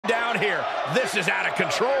here. This is out of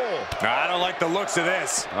control. I don't like the looks of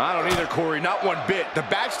this. I don't either, Corey, not one bit. The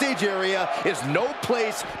backstage area is no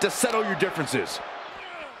place to settle your differences.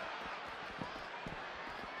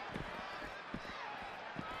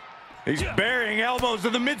 He's burying elbows to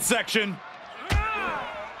the midsection.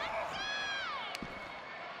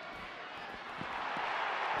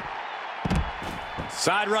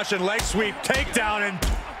 Side Russian leg sweep, takedown, and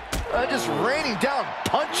just raining down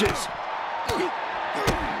punches.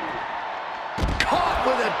 Caught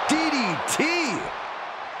with a DDT.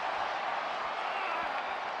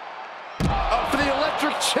 Up for the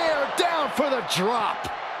electric chair, down for the drop.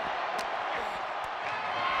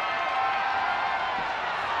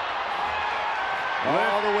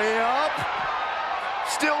 All the way up.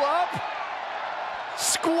 Still up.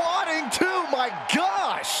 Squatting too, my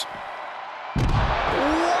gosh.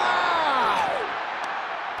 Wow!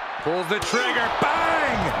 Pulls the trigger,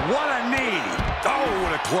 bang! What a knee! Oh,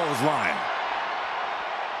 what a clothesline.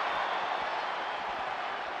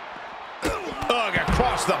 Ugh,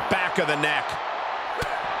 across the back of the neck.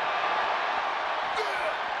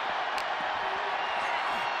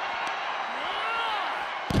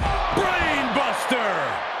 Brain buster!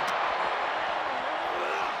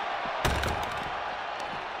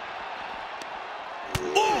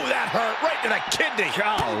 Ooh, that hurt right to the kidney.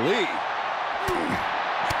 Golly.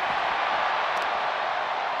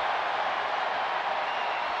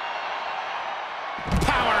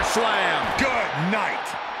 Power slam. Good night.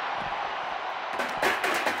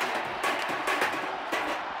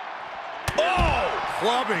 Oh,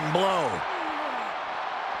 clubbing blow.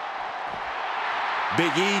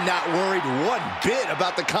 Big E not worried one bit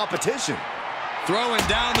about the competition. Throwing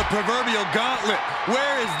down the proverbial gauntlet.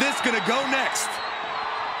 Where is this going to go next?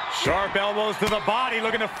 Sharp elbows to the body,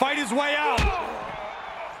 looking to fight his way out.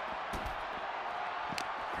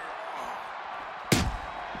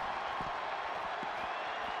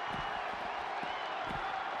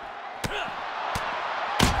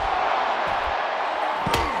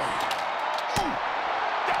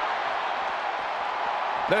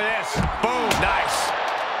 Look at this. Boom. Nice.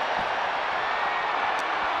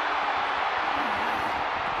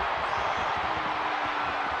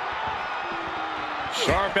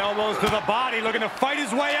 Sharp elbows to the body, looking to fight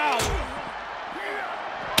his way out.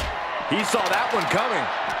 He saw that one coming.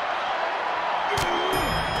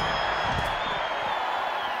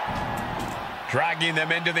 Dragging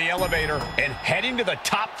them into the elevator and heading to the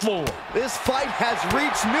top floor. This fight has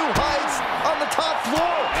reached new heights on the top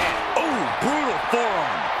floor. Ooh, brutal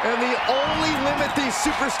forearm. And the only limit these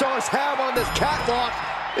superstars have on this catwalk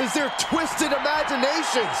is their twisted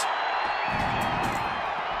imaginations.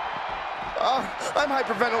 I'm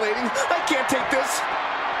hyperventilating. I can't take this.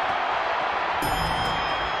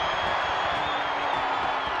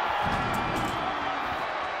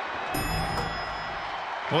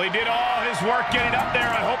 Well, he did all his work getting up there.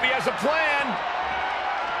 I hope he has a plan.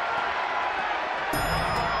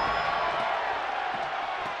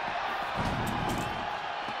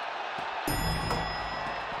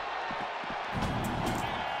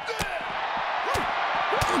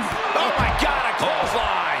 Oh, my God, a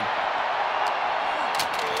clothesline.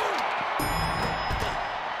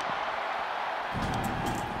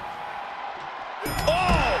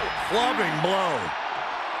 Oh, clubbing blow.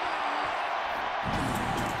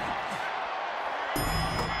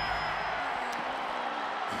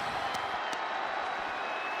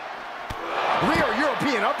 Rear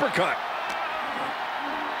European uppercut.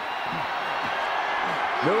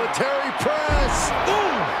 Military press.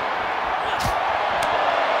 Ooh.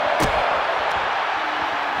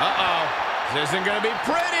 Uh-oh. This isn't going to be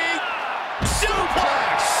pretty.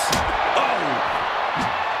 Suplex. Oh.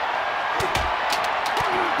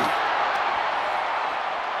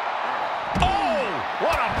 Oh,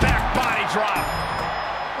 what a back body drop.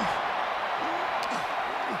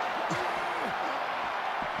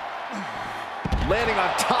 Landing on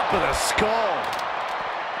top of the skull.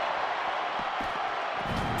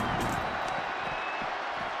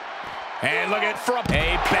 And look at from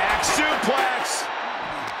a back suplex.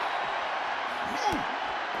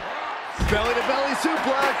 Belly to belly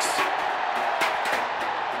suplex.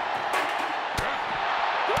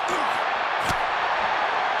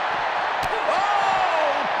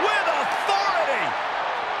 Oh, with authority.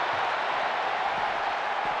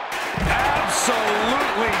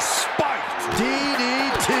 Absolutely spiked.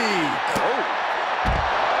 DDT. Oh.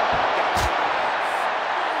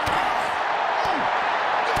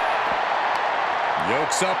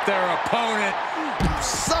 Yokes up their opponent.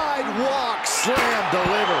 Sidewalk slam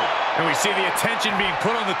delivered. And we see the attention being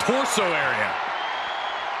put on the torso area.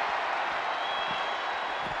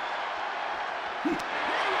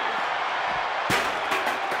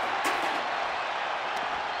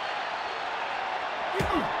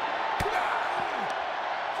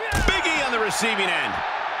 receiving end.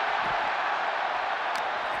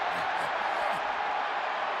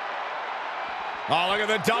 Oh, look at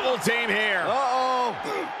the double team here. Uh-oh.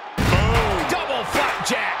 Boom. Double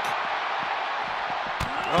flapjack.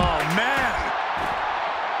 Oh, man.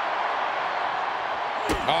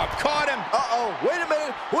 Oh, caught him. Uh-oh. Wait a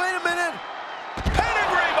minute. Wait a minute.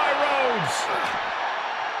 Pedigree by Rhodes.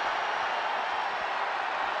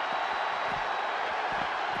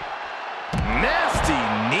 Nasty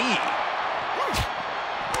knee.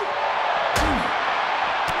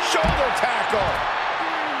 Shoulder tackle.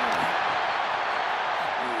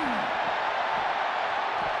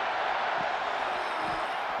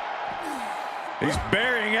 He's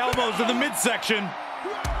burying elbows in the midsection.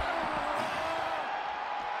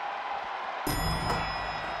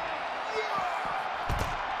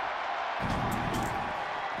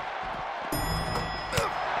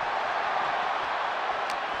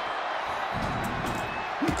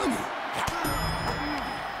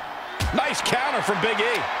 Nice counter from Big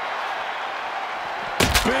E.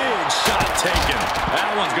 Big shot taken.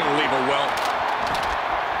 That one's going to leave a welt.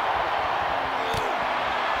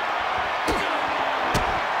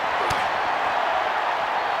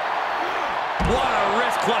 What a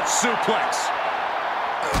wrist clutch suplex.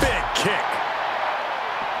 Big kick.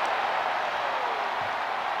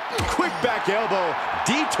 Quick back elbow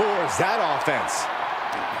detours that offense.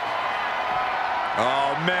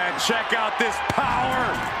 Oh, man, check out this power.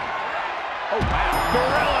 Oh, wow.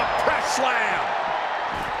 Gorilla press slam.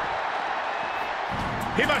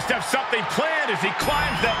 He must have something planned as he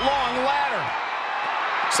climbs that long ladder.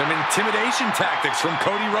 Some intimidation tactics from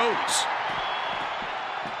Cody Rhodes.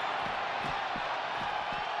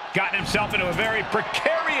 Gotten himself into a very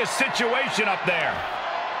precarious situation up there.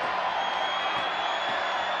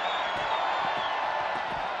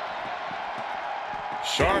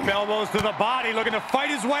 Sharp elbows to the body, looking to fight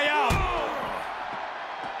his way out.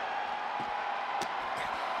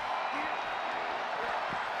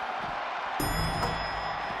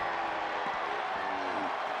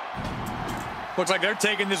 Looks like they're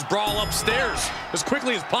taking this brawl upstairs as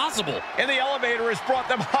quickly as possible. And the elevator has brought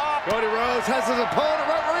them up. Cody Rhodes has his opponent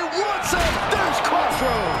right where he wants him. There's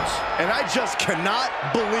crossroads. And I just cannot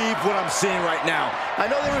believe what I'm seeing right now. I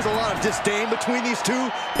know there is a lot of disdain between these two,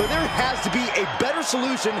 but there has to be a better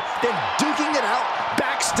solution than duking it out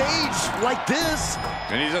backstage like this.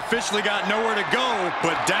 And he's officially got nowhere to go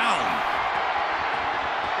but down.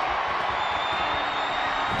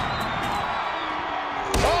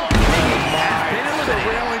 The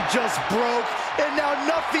railing just broke, and now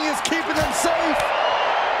nothing is keeping them safe.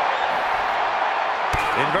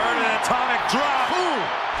 Inverted atomic drop. Ooh.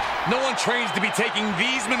 No one trains to be taking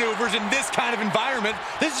these maneuvers in this kind of environment.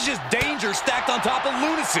 This is just danger stacked on top of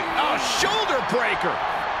lunacy. A shoulder breaker.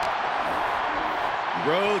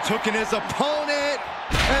 Rhodes hooking his opponent,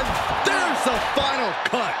 and there's the final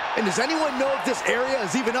cut. And does anyone know if this area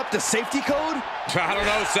is even up to safety code? I don't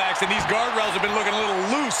know, Saxton. These guardrails have been looking a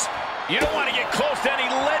little loose. You don't want to get close to any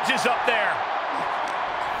ledges up there.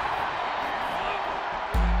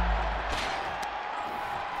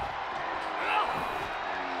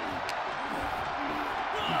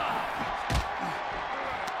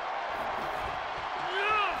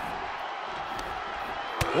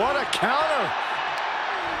 What a counter.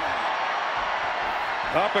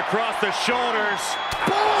 Up across the shoulders.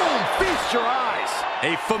 Boom! Feast your eyes.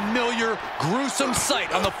 A familiar, gruesome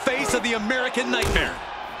sight on the face of the American Nightmare.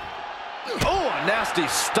 Oh, a nasty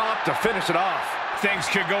stop to finish it off. Things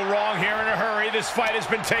could go wrong here in a hurry. This fight has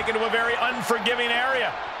been taken to a very unforgiving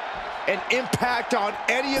area. An impact on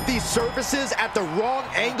any of these surfaces at the wrong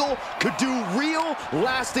angle could do real,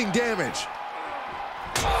 lasting damage.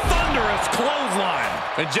 Thunderous clothesline.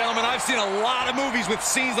 And gentlemen, I've seen a lot of movies with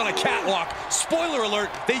scenes on a catwalk. Spoiler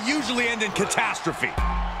alert, they usually end in catastrophe.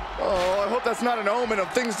 Oh, I hope that's not an omen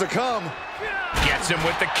of things to come. Gets him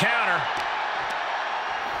with the counter.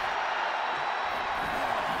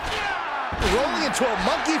 Rolling into a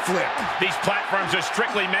monkey flip. These platforms are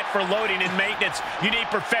strictly meant for loading and maintenance. You need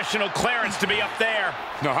professional clearance to be up there.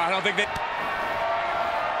 No, I don't think that...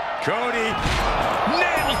 Cody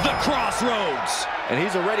nails the crossroads. And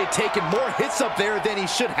he's already taken more hits up there than he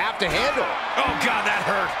should have to handle. Oh, God, that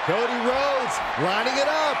hurt. Cody Rhodes lining it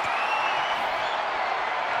up.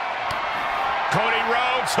 Cody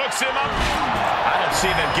Rhodes hooks him up. I don't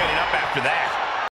see them getting up after that.